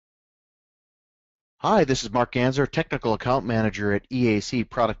Hi, this is Mark Ganzer, Technical Account Manager at EAC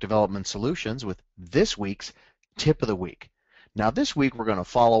Product Development Solutions with this week's Tip of the Week. Now this week we're going to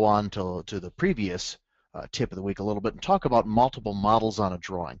follow on to the previous Tip of the Week a little bit and talk about multiple models on a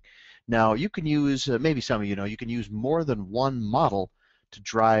drawing. Now you can use, maybe some of you know, you can use more than one model to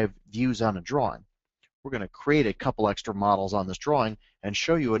drive views on a drawing. We're going to create a couple extra models on this drawing and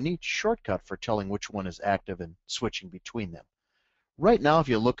show you a neat shortcut for telling which one is active and switching between them. Right now, if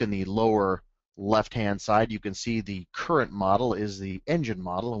you look in the lower left-hand side, you can see the current model is the engine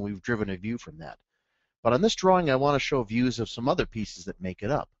model, and we've driven a view from that. But on this drawing, I want to show views of some other pieces that make it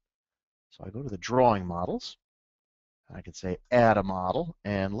up. So I go to the drawing models. I can say add a model,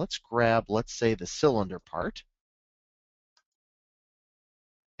 and let's grab, let's say, the cylinder part.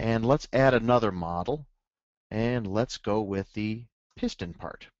 And let's add another model, and let's go with the piston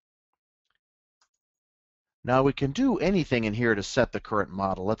part. Now we can do anything in here to set the current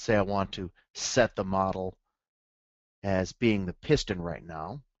model. Let's say I want to set the model as being the piston right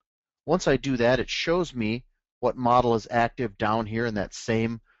now. Once I do that, it shows me what model is active down here in that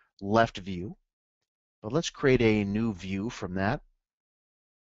same left view. But let's create a new view from that.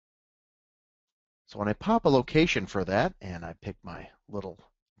 So when I pop a location for that, and I pick my little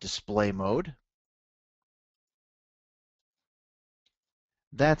display mode,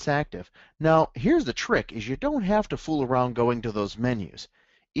 that's active. Now, here's the trick, is you don't have to fool around going to those menus.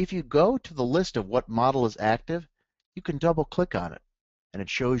 If you go to the list of what model is active, you can double click on it, and it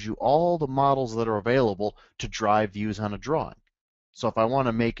shows you all the models that are available to drive views on a drawing. So if I want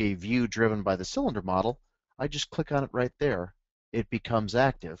to make a view driven by the cylinder model, I just click on it right there. It becomes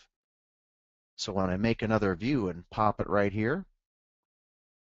active. So when I make another view and pop it right here,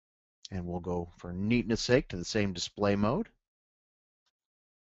 and we'll go for neatness sake to the same display mode,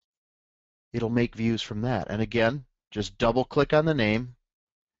 it'll make views from that. And again, just double click on the name,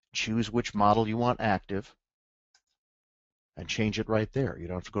 choose which model you want active, and change it right there. You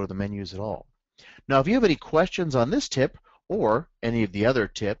don't have to go to the menus at all. Now, if you have any questions on this tip or any of the other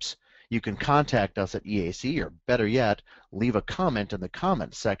tips, you can contact us at EAC, or better yet, leave a comment in the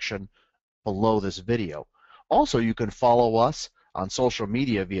comment section below this video. Also, you can follow us on social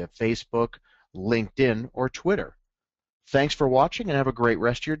media via Facebook, LinkedIn, or Twitter. Thanks for watching and have a great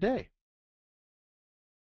rest of your day.